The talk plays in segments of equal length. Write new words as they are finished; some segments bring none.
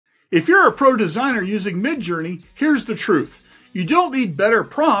If you're a pro designer using Midjourney, here's the truth. You don't need better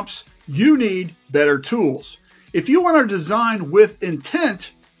prompts, you need better tools. If you want to design with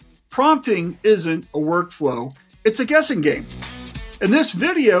intent, prompting isn't a workflow, it's a guessing game. In this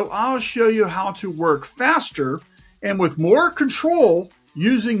video, I'll show you how to work faster and with more control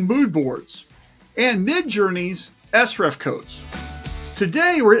using mood boards and Midjourney's SREF codes.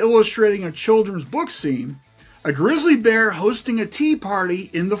 Today, we're illustrating a children's book scene, a grizzly bear hosting a tea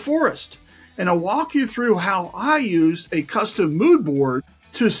party in the forest. And I'll walk you through how I use a custom mood board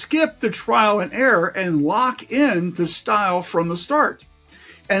to skip the trial and error and lock in the style from the start.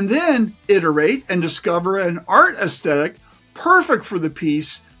 And then iterate and discover an art aesthetic perfect for the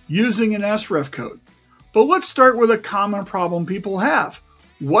piece using an SREF code. But let's start with a common problem people have: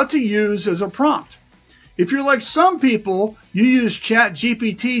 what to use as a prompt. If you're like some people, you use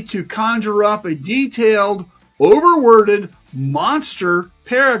ChatGPT to conjure up a detailed, overworded monster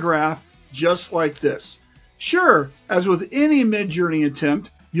paragraph just like this. Sure, as with any Midjourney attempt,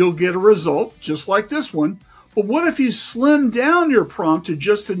 you'll get a result just like this one. But what if you slim down your prompt to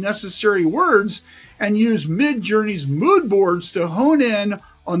just the necessary words and use Midjourney's mood boards to hone in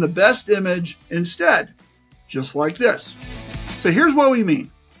on the best image instead? Just like this. So here's what we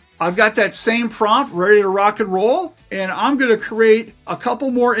mean. I've got that same prompt ready to rock and roll, and I'm going to create a couple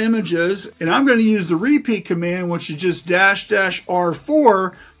more images, and I'm going to use the repeat command, which is just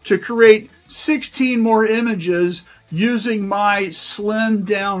 --R4, to create 16 more images using my slimmed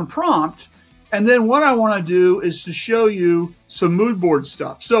down prompt. And then what I want to do is to show you some mood board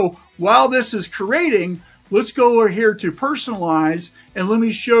stuff. So while this is creating, let's go over here to Personalize, and let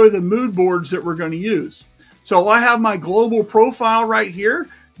me show you the mood boards that we're going to use. So I have my global profile right here.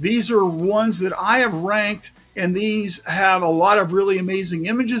 These are ones that I have ranked, and these have a lot of really amazing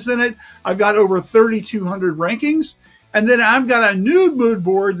images in it. I've got over 3,200 rankings. And then I've got a nude mood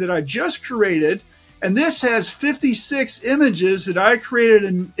board that I just created, and this has 56 images that I created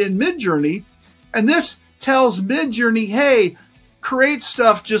in Midjourney. And this tells Midjourney, hey, create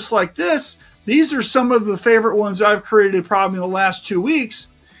stuff just like this. These are some of the favorite ones I've created probably in the last 2 weeks.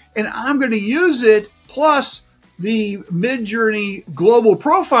 And I'm going to use it plus the Midjourney global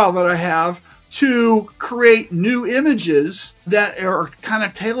profile that I have to create new images that are kind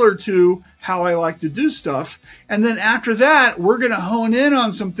of tailored to how I like to do stuff. And then after that, we're going to hone in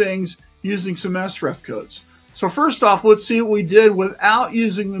on some things using some SREF codes. So first off, let's see what we did without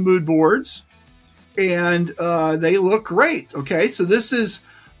using the mood boards. And they look great. Okay, so this is,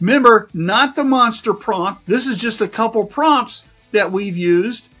 remember, not the monster prompt. This is just a couple prompts that we've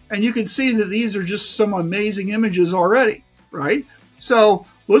used. And you can see that these are just some amazing images already, right? So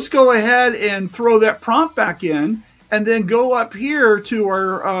let's go ahead and throw that prompt back in and then go up here to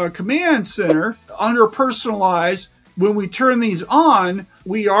our command center under Personalize. When we turn these on,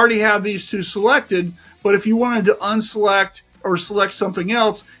 we already have these two selected. But if you wanted to unselect or select something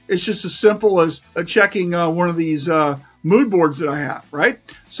else, it's just as simple as checking one of these mood boards that I have, right?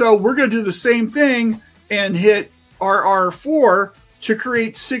 So we're going to do the same thing and hit RR4 to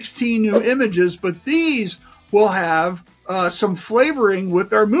create 16 new images, but these will have some flavoring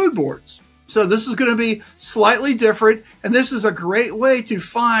with our mood boards. So this is going to be slightly different, and this is a great way to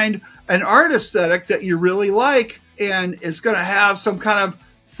find an art aesthetic that you really like, and it's going to have some kind of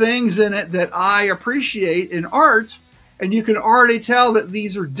things in it that I appreciate in art, and you can already tell that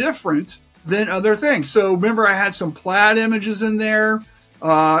these are different than other things. So remember, I had some plaid images in there.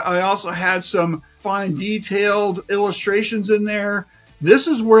 I also had some fine detailed illustrations in there. This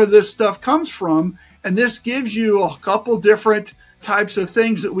is where this stuff comes from, and this gives you a couple different types of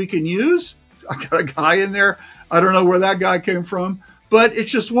things that we can use. I got a guy in there. I don't know where that guy came from, but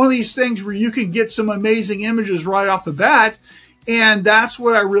it's just one of these things where you can get some amazing images right off the bat. And that's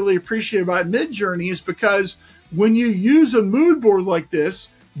what I really appreciate about Midjourney, is because when you use a mood board like this,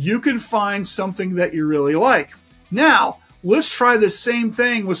 you can find something that you really like. Now, let's try the same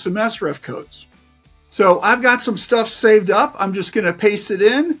thing with some SREF codes. So I've got some stuff saved up. I'm just going to paste it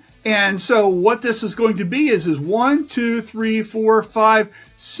in. And so what this is going to be is 1, 2, 3, 4,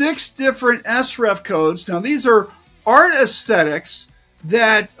 5, 6 different SREF codes. Now these are art aesthetics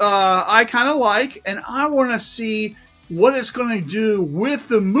that I kind of like, and I want to see what it's going to do with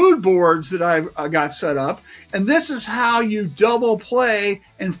the mood boards that I've got set up. And this is how you double play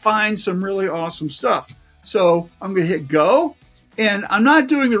and find some really awesome stuff. So I'm going to hit go, and I'm not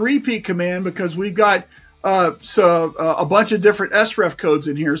doing the repeat command because we've got a bunch of different SREF codes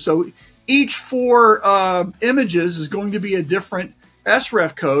in here. So each 4 images is going to be a different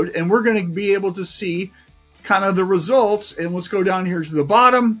SREF code, and we're going to be able to see kind of the results. And let's go down here to the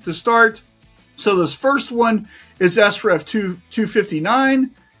bottom to start. So this first one is SREF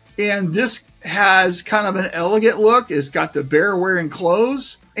 259, And this has kind of an elegant look. It's got the bear wearing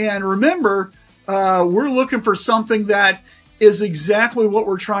clothes. And remember, we're looking for something that is exactly what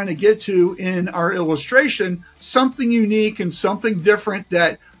we're trying to get to in our illustration, something unique and something different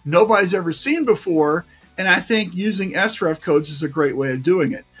that nobody's ever seen before. And I think using SREF codes is a great way of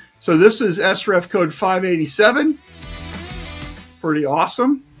doing it. So this is SREF code 587. Pretty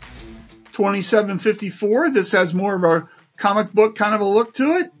awesome. 2754. This has more of a comic book kind of a look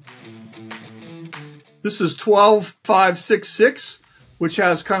to it. This is 12566, which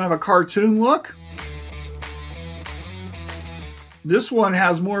has kind of a cartoon look. This one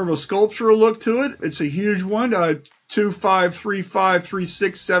has more of a sculptural look to it. It's a huge one,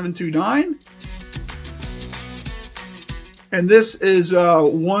 253536729. And this is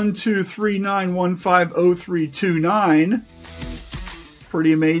 1239150329.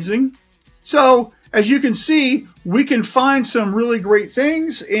 Pretty amazing. So as you can see, we can find some really great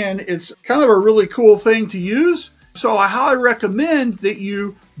things, and it's kind of a really cool thing to use. So I highly recommend that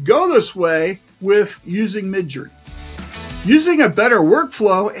you go this way with using Midjourney. Using a better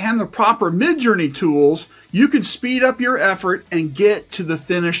workflow and the proper Midjourney tools, you can speed up your effort and get to the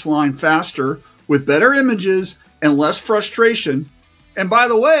finish line faster with better images and less frustration. And by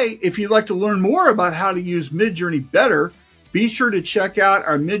the way, if you'd like to learn more about how to use Midjourney better, be sure to check out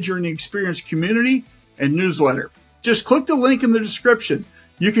our Midjourney Experience community and newsletter. Just click the link in the description.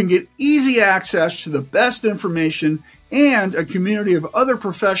 You can get easy access to the best information and a community of other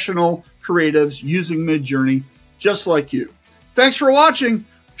professional creatives using Midjourney just like you. Thanks for watching.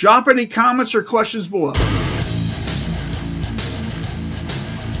 Drop any comments or questions below.